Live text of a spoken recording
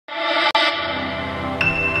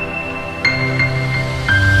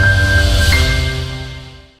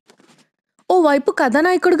ఓవైపు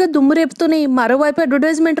కథానాయకుడిగా దుమ్ము రేపుతూనే మరోవైపు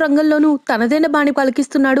అడ్వర్టైజ్మెంట్ రంగంలోనూ తనదైన బాణి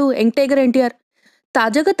పలికిస్తున్నాడు యంగ్ టైగర్ ఎన్టీఆర్.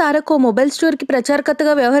 తాజాగా తారక్ ఓ మొబైల్ స్టోర్కి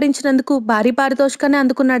ప్రచారకర్తగా వ్యవహరించినందుకు భారీ పారితోషికాన్ని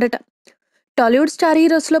అందుకున్నాడట. టాలీవుడ్ స్టార్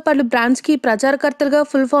హీరోస్లో పలు బ్రాండ్స్కి ప్రచారకర్తలుగా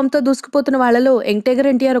ఫుల్ ఫామ్తో దూసుకుపోతున్న వాళ్లలో యంగ్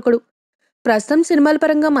టైగర్ ఎన్టీఆర్ ఒకడు. ప్రస్తుతం సినిమాల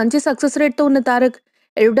పరంగా మంచి సక్సెస్ రేట్తో ఉన్న తారక్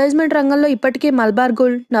అడ్వర్టైజ్మెంట్ రంగంలో ఇప్పటికే మలబార్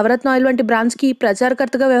గోల్డ్, నవరత్న ఆయిల్ వంటి బ్రాండ్స్కి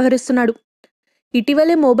ప్రచారకర్తగా వ్యవహరిస్తున్నాడు.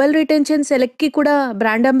 ఇటీవలే మొబైల్ రిటైల్ సెలెక్ట్కి కూడా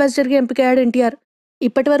బ్రాండ్ అంబాసిడర్గా ఎంపికయ్యాడు ఎన్టీఆర్.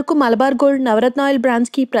 ఇప్పటి వరకు మలబార్ గోల్డ్, నవరత్న ఆయిల్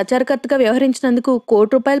బ్రాండ్స్కి ప్రచారకర్తగా వ్యవహరించినందుకు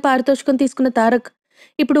 ₹1,00,00,000 పారితోషికం తీసుకున్న తారక్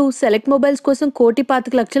ఇప్పుడు సెలెక్ట్ మొబైల్స్ కోసం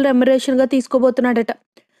 ₹1,25,00,000 రెమ్యునరేషన్గా తీసుకోబోతున్నాడట.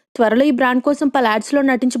 త్వరలో ఈ బ్రాండ్ కోసం పలు యాడ్స్లో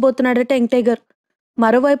నటించబోతున్నాడట యంగ్ టైగర్.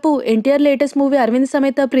 మరోవైపు ఎన్టీఆర్ లేటెస్ట్ మూవీ అరవింద్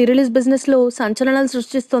సమేత ప్రీ రిలీజ్ బిజినెస్లో సంచలనాలు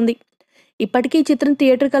సృష్టిస్తోంది. ఇప్పటికీ ఈ చిత్రం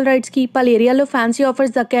థియేట్రికల్ రైట్స్కి పలు ఏరియాల్లో ఫ్యాన్సీ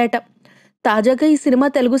ఆఫర్స్ దక్కాయట. తాజాగా ఈ సినిమా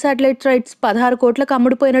తెలుగు శాటిలైట్ రైట్స్ 16 కోట్లకు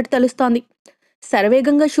అమ్ముడుపోయినట్టు తెలుస్తోంది.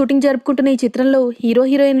 శరవేగంగా షూటింగ్ జరుపుకుంటున్న ఈ చిత్రంలో హీరో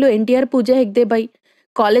హీరోయిన్లు ఎన్టీఆర్, పూజా హెగ్దేపై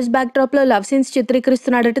college బ్యాక్డ్రాప్లో love scenes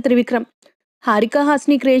చిత్రీకరిస్తున్నాడట Trivikram. Harika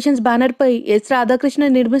Hasni creations బ్యానర్పై ఎస్ రాధాకృష్ణ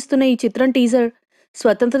నిర్మిస్తున్న ఈ చిత్రం టీజర్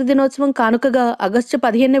స్వతంత్ర దినోత్సవం కానుకగా ఆగస్టు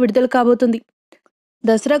 15న విడుదల కాబోతుంది.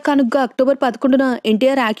 దసరా కానుకగా October 11న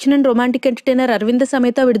NTR action and romantic entertainer Aravinda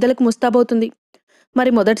Sametha విడుదలకు ముస్తాబవుతుంది.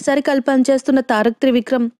 మరి మొదటిసారి కలిపి పనిచేస్తున్న తారక్,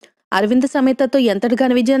 త్రివిక్రమ్ అరవింద సమేతతో ఎంతటి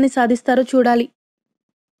ఘన విజయాన్ని సాధిస్తారో చూడాలి.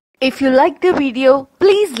 If you like the video,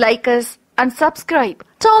 please like us and subscribe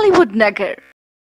Tollywood Nagar.